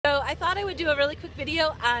I thought I would do a really quick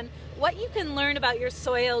video on what you can learn about your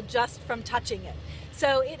soil just from touching it.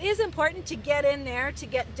 So it is important to get in there, to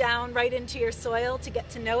get down right into your soil, to get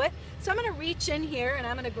to know it. So I'm going to reach in here and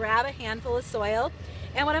I'm going to grab a handful of soil.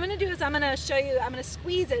 And what I'm going to do is I'm going to show you, I'm going to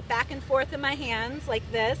squeeze it back and forth in my hands like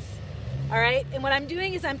this. All right, and what I'm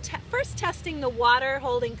doing is I'm first testing the water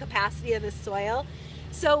holding capacity of this soil.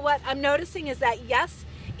 So what I'm noticing is that yes,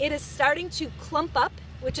 it is starting to clump up,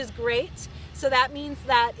 which is great. So that means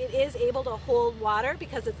that it is able to hold water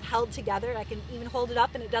because it's held together. I can even hold it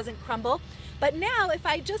up and it doesn't crumble. But now if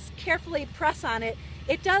I just carefully press on it,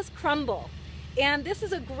 it does crumble. And this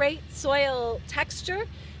is a great soil texture.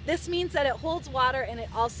 This means that it holds water and it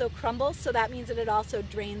also crumbles, so that means that it also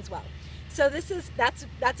drains well. So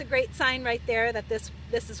that's a great sign right there that this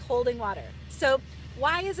is holding water. So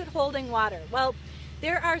why is it holding water? Well,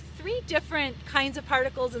 there are 3 different kinds of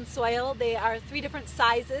particles in soil. They are 3 different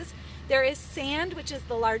sizes. There is sand, which is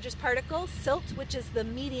the largest particle, silt, which is the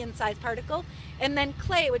medium-sized particle, and then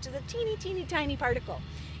clay, which is a teeny, teeny, tiny particle.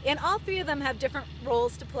 And all 3 of them have different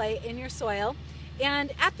roles to play in your soil.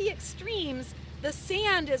 And at the extremes, the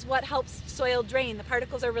sand is what helps soil drain. The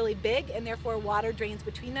particles are really big and therefore water drains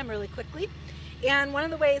between them really quickly. And one of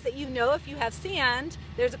the ways that you know if you have sand,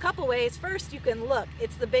 there's a couple ways. First, you can look.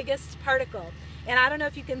 It's the biggest particle. And I don't know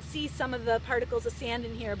if you can see some of the particles of sand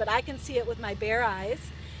in here, but I can see it with my bare eyes.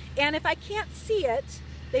 And if I can't see it,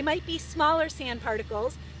 they might be smaller sand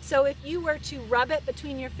particles. So if you were to rub it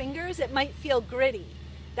between your fingers, it might feel gritty.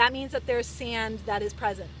 That means that there's sand that is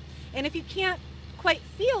present. And if you can't quite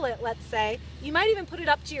feel it, let's say, you might even put it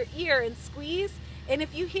up to your ear and squeeze. And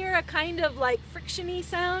if you hear a kind of like friction-y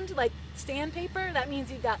sound, like sandpaper, that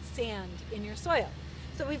means you've got sand in your soil.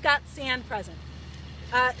 So we've got sand present.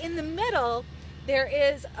 In the middle, there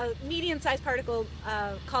is a medium-sized particle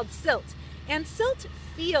called silt. And silt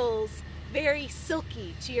feels very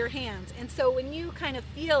silky to your hands. And so when you kind of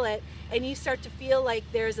feel it and you start to feel like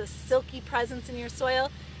there's a silky presence in your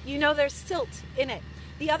soil, you know there's silt in it.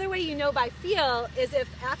 The other way you know by feel is if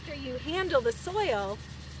after you handle the soil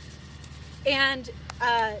and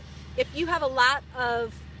if you have a lot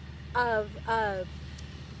of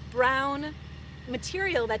brown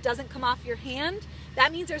material that doesn't come off your hand,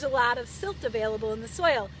 that means there's a lot of silt available in the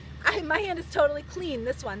soil. My hand is totally clean,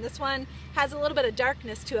 this one. This one has a little bit of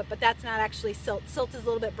darkness to it, but that's not actually silt. Silt is a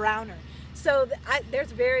little bit browner. So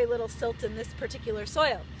there's very little silt in this particular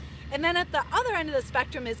soil. And then at the other end of the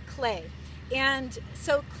spectrum is clay. And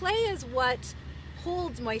so clay is what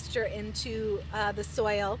holds moisture into the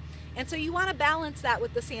soil. And so you want to balance that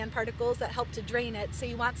with the sand particles that help to drain it. So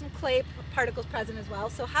you want some clay particles present as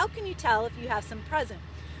well. So how can you tell if you have some present?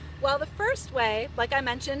 Well, the first way, like I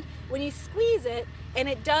mentioned, when you squeeze it, and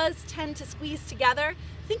it does tend to squeeze together,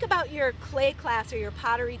 think about your clay class or your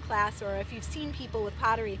pottery class, or if you've seen people with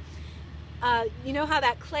pottery, you know how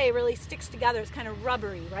that clay really sticks together. It's kind of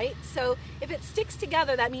rubbery, right? So if it sticks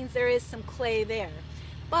together, that means there is some clay there.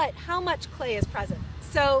 But how much clay is present?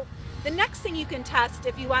 So the next thing you can test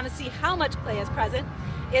if you want to see how much clay is present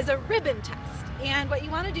is a ribbon test. And what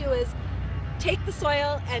you want to do is take the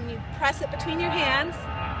soil and you press it between your hands.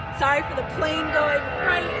 Sorry for the plane going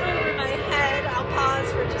right over my head. I'll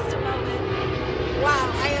pause for just a moment.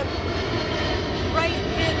 Wow, I am right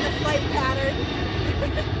in the flight pattern.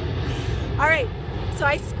 All right, so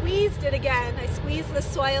I squeezed it again. I squeezed the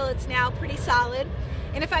soil. It's now pretty solid.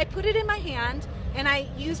 And if I put it in my hand and I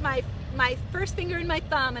use my first finger and my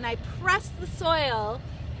thumb and I press the soil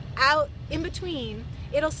out in between,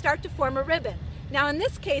 it'll start to form a ribbon. Now in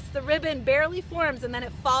this case, the ribbon barely forms and then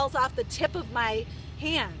it falls off the tip of my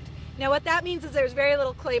hand. Now what that means is there's very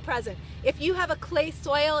little clay present. If you have a clay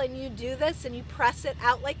soil and you do this and you press it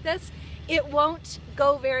out like this, it won't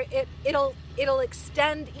go it'll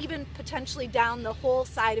extend even potentially down the whole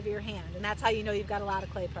side of your hand, and that's how you know you've got a lot of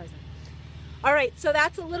clay present. All right, so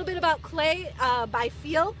that's a little bit about clay by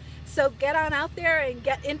feel. So get on out there and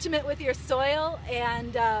get intimate with your soil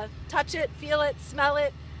and touch it, feel it, smell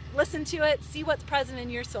it, listen to it, see what's present in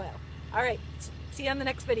your soil. All right, see you on the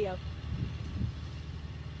next video.